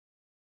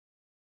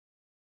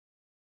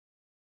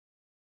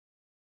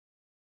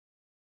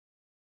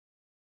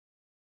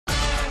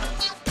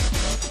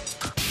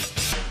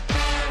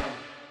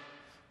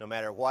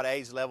matter what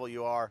age level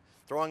you are.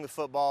 Throwing the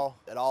football,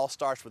 it all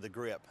starts with the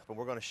grip. But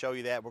we're going to show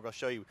you that. We're going to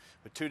show you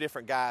with two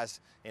different guys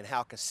and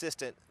how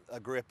consistent a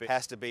grip it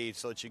has to be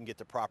so that you can get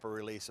the proper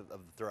release of the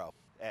throw.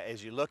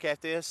 As you look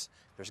at this,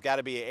 there's got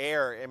to be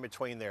air in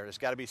between there. There's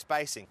got to be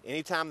spacing.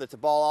 Anytime that the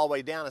ball all the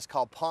way down is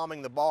called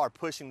palming the ball or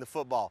pushing the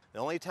football. The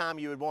only time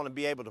you would want to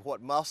be able to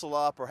muscle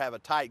up or have a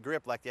tight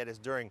grip like that is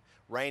during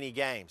rainy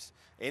games.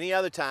 Any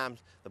other time,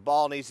 the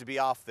ball needs to be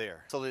off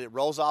there so that it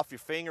rolls off your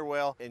finger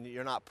well and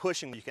you're not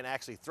pushing. You can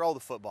actually throw the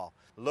football.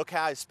 Look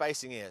how its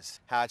spacing is,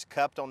 how it's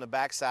cupped on the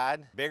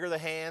backside. Bigger the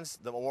hands,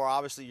 the more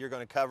obviously you're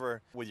going to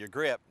cover with your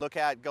grip. Look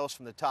how it goes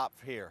from the top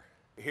here.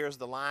 Here's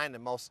the line that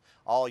most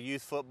all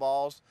youth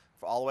footballs,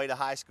 all the way to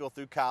high school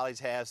through college,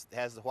 has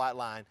the white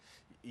line.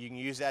 You can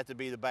use that to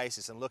be the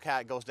basis, and look how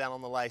it goes down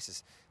on the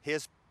laces.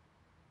 His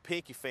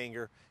pinky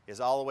finger is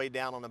all the way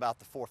down on about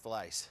the fourth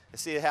lace. And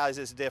see how is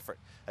this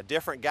different? A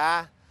different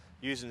guy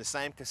using the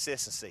same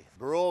consistency.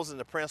 The rules and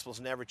the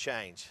principles never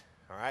change,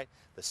 all right?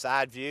 The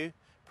side view,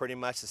 pretty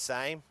much the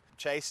same.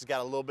 Chase has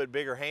got a little bit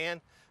bigger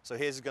hand, so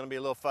his is going to be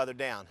a little further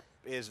down.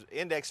 His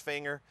index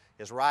finger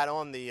is right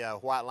on the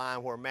white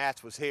line where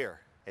Matt's was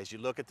here. As you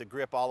look at the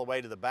grip all the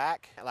way to the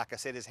back, like I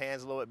said, his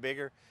hand's a little bit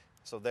bigger,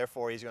 so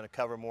therefore he's going to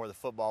cover more of the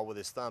football with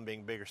his thumb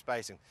being bigger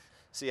spacing.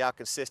 See how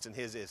consistent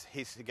his is.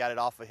 He's got it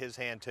off of his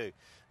hand too.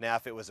 Now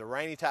if it was a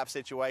rainy type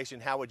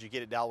situation, how would you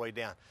get it all the way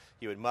down?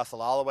 You would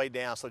muscle all the way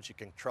down so that you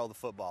can control the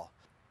football.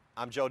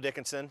 I'm Joe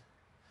Dickinson,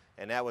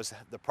 and that was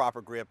the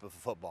proper grip of the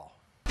football.